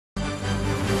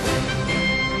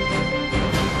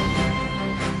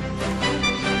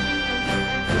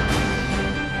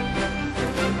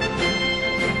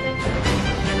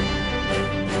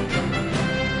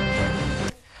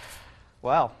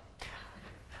Well,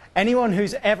 anyone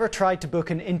who's ever tried to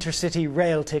book an intercity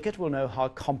rail ticket will know how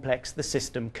complex the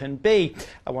system can be.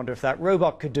 I wonder if that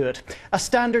robot could do it. A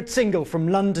standard single from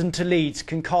London to Leeds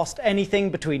can cost anything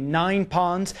between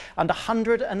 £9 and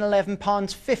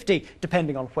 £111.50,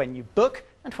 depending on when you book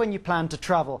and when you plan to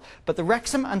travel. But the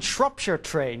Wrexham and Shropshire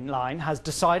train line has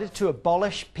decided to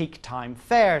abolish peak time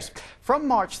fares. From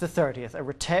March the 30th, a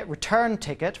return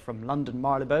ticket from London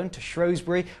Marylebone to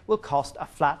Shrewsbury will cost a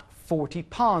flat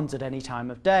 £40 at any time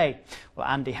of day. Well,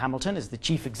 Andy Hamilton is the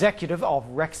chief executive of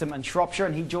Wrexham and Shropshire,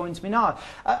 and he joins me now.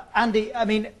 Andy, I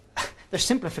mean, there's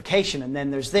simplification and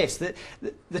then there's this.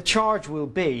 The charge will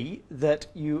be that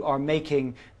you are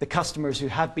making the customers who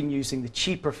have been using the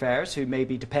cheaper fares, who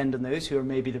maybe depend on those, who are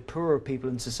maybe the poorer people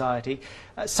in society,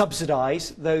 subsidise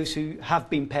those who have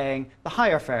been paying the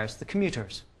higher fares, the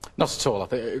commuters. Not at all. I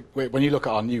think when you look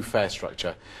at our new fare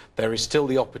structure, there is still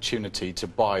the opportunity to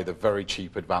buy the very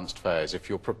cheap advanced fares. If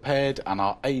you're prepared and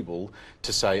are able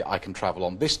to say, I can travel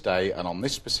on this day and on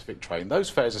this specific train, those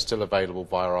fares are still available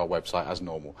via our website as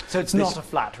normal. So it's not a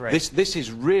flat rate? This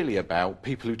is really about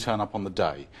people who turn up on the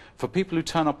day. For people who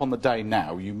turn up on the day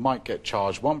now, you might get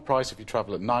charged one price if you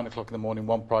travel at 9 o'clock in the morning,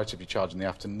 one price if you charge in the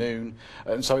afternoon.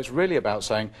 And so it's really about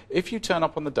saying, if you turn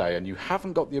up on the day and you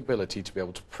haven't got the ability to be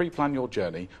able to pre-plan your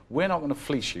journey, we're not going to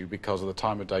fleece you because of the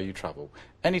time of day you travel.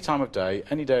 Any time of day,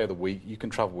 any day of the week, you can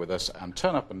travel with us and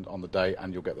turn up on the day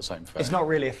and you'll get the same fare. It's not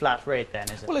really a flat rate then,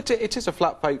 is it? Well, it is a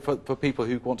flat rate for people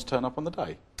who want to turn up on the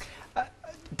day.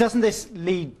 Doesn't this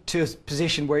lead to a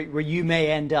position where you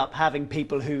may end up having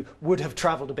people who would have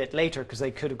travelled a bit later because they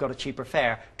could have got a cheaper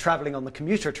fare, travelling on the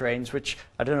commuter trains, which,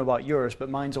 I don't know about yours, but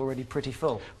mine's already pretty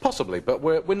full? Possibly, but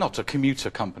we're not a commuter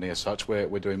company as such. We're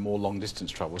doing more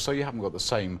long-distance travel, so you haven't got the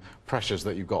same pressures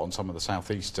that you've got on some of the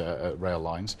southeast rail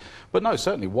lines. But no,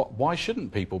 certainly, why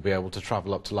shouldn't people be able to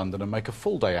travel up to London and make a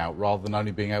full day out rather than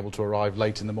only being able to arrive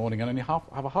late in the morning and only have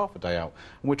a half a day out?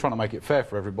 And we're trying to make it fair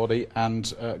for everybody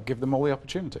and give them all the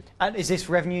opportunity. And is this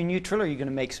revenue neutral, or are you going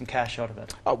to make some cash out of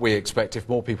it? We expect if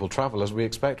more people travel as we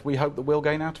expect, we hope that we'll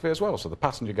gain out of it as well. So the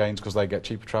passenger gains because they get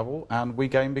cheaper travel, and we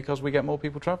gain because we get more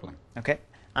people travelling. OK.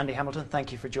 Andy Hamilton,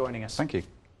 thank you for joining us. Thank you.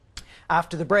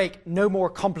 After the break, no more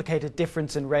complicated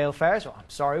difference in rail fares. Well, I'm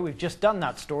sorry, we've just done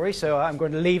that story, so I'm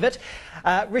going to leave it.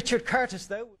 Richard Curtis,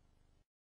 though...